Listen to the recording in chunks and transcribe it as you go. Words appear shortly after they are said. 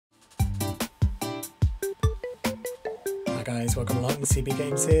Hi guys, welcome along. CB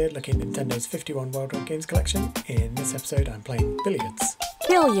Games here, looking at Nintendo's 51 Worldwide Games collection. In this episode, I'm playing Billiards.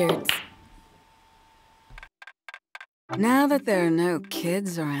 Billiards. Now that there are no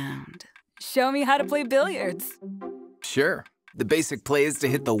kids around, show me how to play billiards. Sure. The basic play is to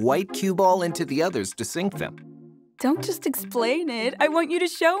hit the white cue ball into the others to sink them. Don't just explain it. I want you to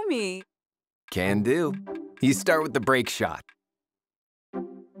show me. Can do. You start with the break shot.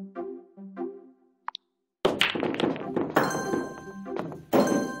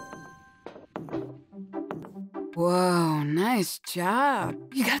 Whoa, nice job.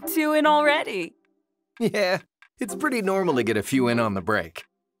 You got 2 in already. Yeah, it's pretty normal to get a few in on the break.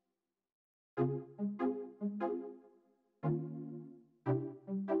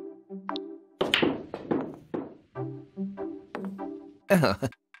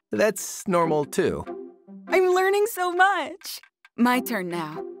 That's normal too. I'm learning so much. My turn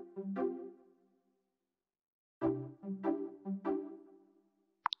now.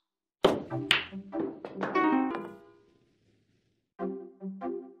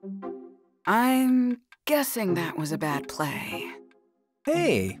 I'm guessing that was a bad play.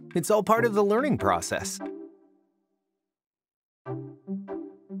 Hey, it's all part of the learning process.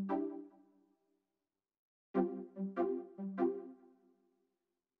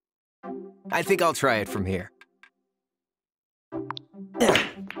 I think I'll try it from here.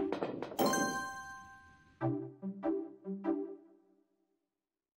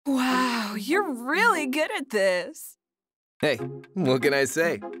 Wow, you're really good at this. Hey, what can I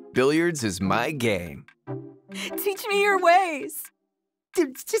say? Billiards is my game. Teach me your ways.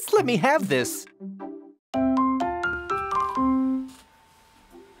 Just let me have this. I'm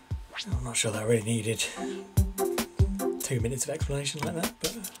not sure that really needed 2 minutes of explanation like that,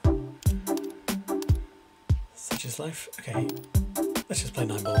 but such is life. Okay, let's just play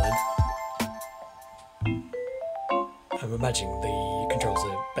 9-ball then. I'm imagining the controls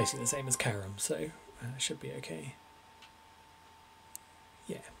are basically the same as Carrom, so it should be okay.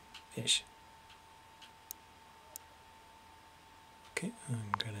 Yeah, ish. Okay,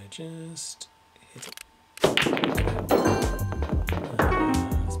 I'm gonna just hit it.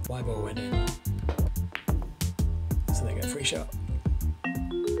 Y ball went in, so they get a free shot.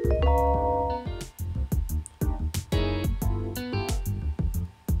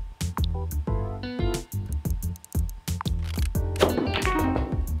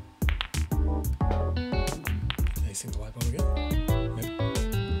 They sing the Y ball again.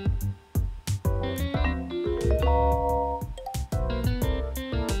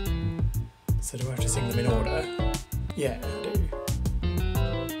 So do I have to sing them in order? Yeah, I do.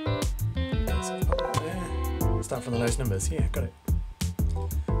 Okay, so pop that there. Start from the lowest numbers. Yeah, got it. Is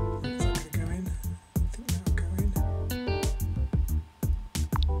that going to go in? I think that'll go in.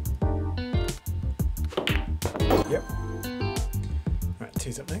 Yep. Right,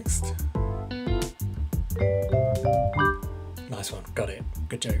 2's up next. Nice one. Got it.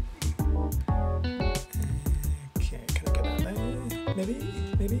 Good joke. Okay, can I get that there? Maybe?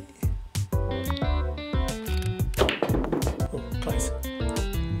 Maybe? Oh, close.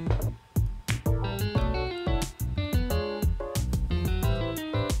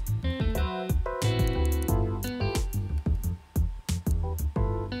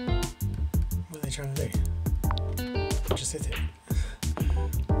 What are they trying to do? Just hit it.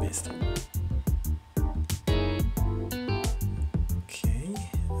 Missed. Okay.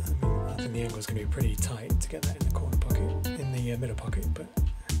 I think the angle's going to be pretty tight to get that in the corner pocket, in the middle pocket, but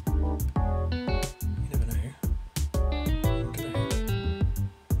you never know.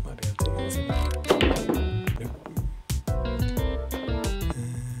 Might be able to. Nope.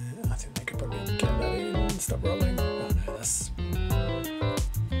 I think they could probably get that in. Stop rolling. Oh no, that's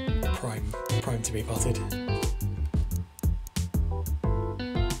prime to be potted.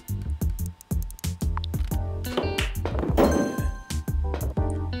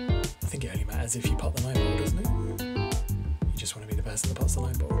 I think it only matters if you pot the 9-ball, doesn't it? You just want to be the person that pots the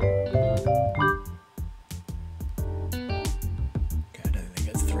 9-ball. Okay, I don't think they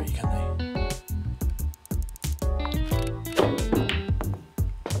get 3, can they?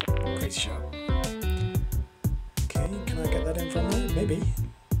 Crazy shot. Okay, can I get that in from there? Maybe.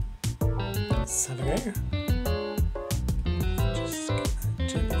 Let's have a go. Just get that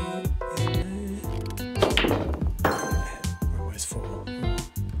gently in there. Yeah. Where's 4? Over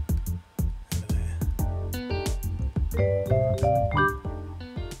there.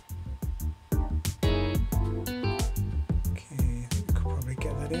 Okay, I think we could probably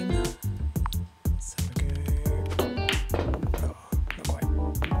get that in. Let's have a go. Oh, not quite.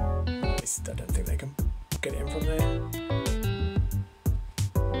 At least I don't think they can get it in from there.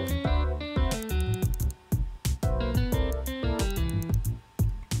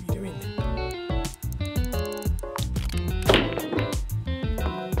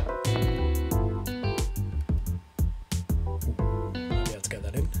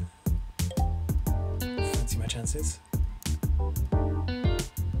 passes.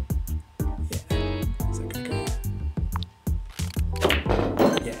 Yeah. Is that going to go?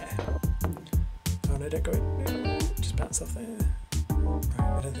 Yeah. Oh no, don't go in. Just bounce off there.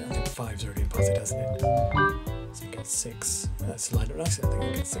 Right, I think 5's already been potted, hasn't it? So you get 6. That's lined up nicely. I think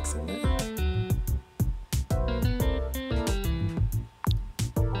I'll get 6 in there.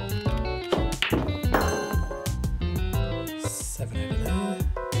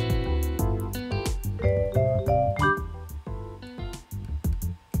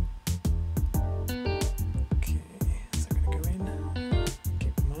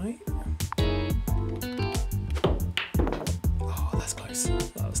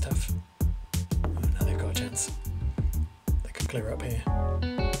 Clear up here.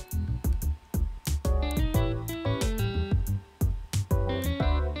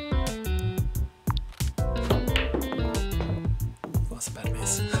 That's a bad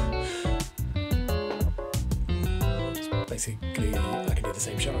miss. Basically, I can do the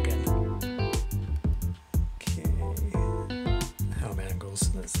same shot again. Okay. How are my angles?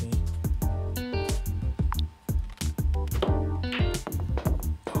 Let's see.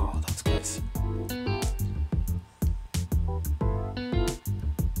 Oh, that's close.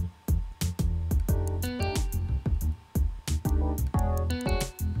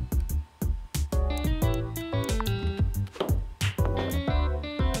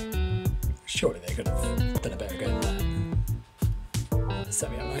 Surely they could have done a better go than that. Set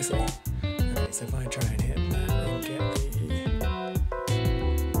me up nicely. Okay, so if I try and hit that and get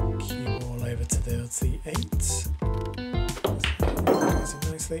the cue ball over to the 8. Goes in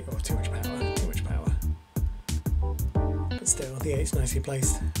nicely. Oh, too much power, too much power. But still, the 8's nicely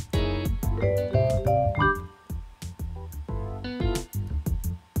placed.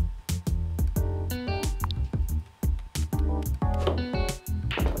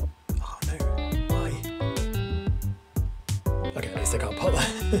 Okay, at least I can't pot that.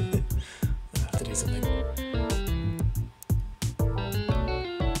 I have to do something.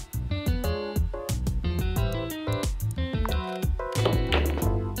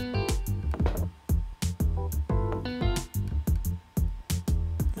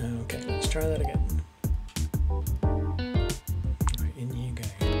 Okay, let's try that again. Right, in you go.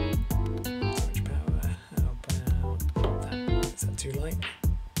 Too much power. How about that? Is that too light?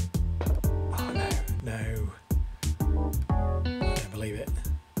 Oh no, no. Believe it.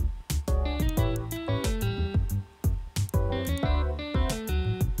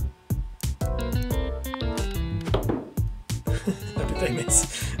 How did they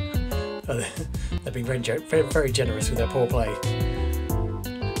miss? Oh, they're being very generous with their poor play.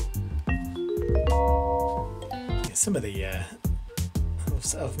 Yeah, some of the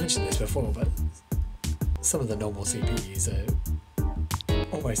I've mentioned this before, but some of the normal CPUs are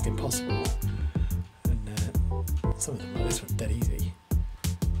almost impossible. Some of them like this one dead easy.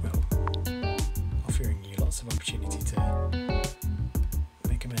 Well, offering you lots of opportunity to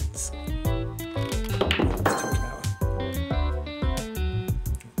make amends. That's too much power.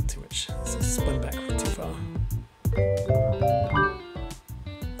 Too much. So spun back too far.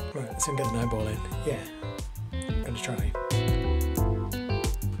 Right, let's see if I can get the 9 ball in. Yeah, I'm going to try. Okay,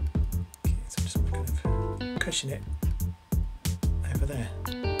 so I'm just going to kind of cushion it over there.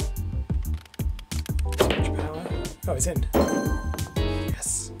 Oh, it's in.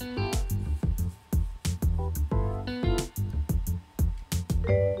 Yes.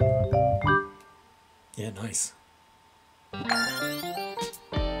 Yeah, nice. I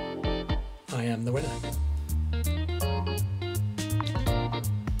am the winner.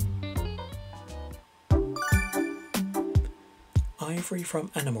 Ivory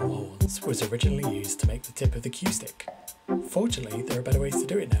from animal horns was originally used to make the tip of the cue stick. Fortunately, there are better ways to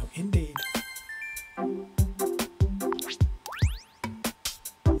do it now. Indeed.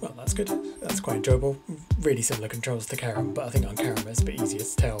 Well, that's good. That's quite enjoyable. Really similar controls to Carrom, but I think on Carrom it's a bit easier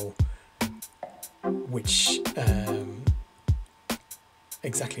to tell which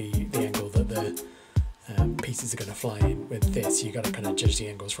exactly the angle that the pieces are going to fly in. With this, you got to kind of judge the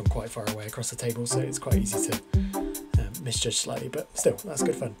angles from quite far away across the table, so it's quite easy to misjudge slightly, but still, that's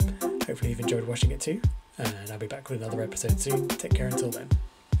good fun. Hopefully you've enjoyed watching it too, and I'll be back with another episode soon. Take care until then.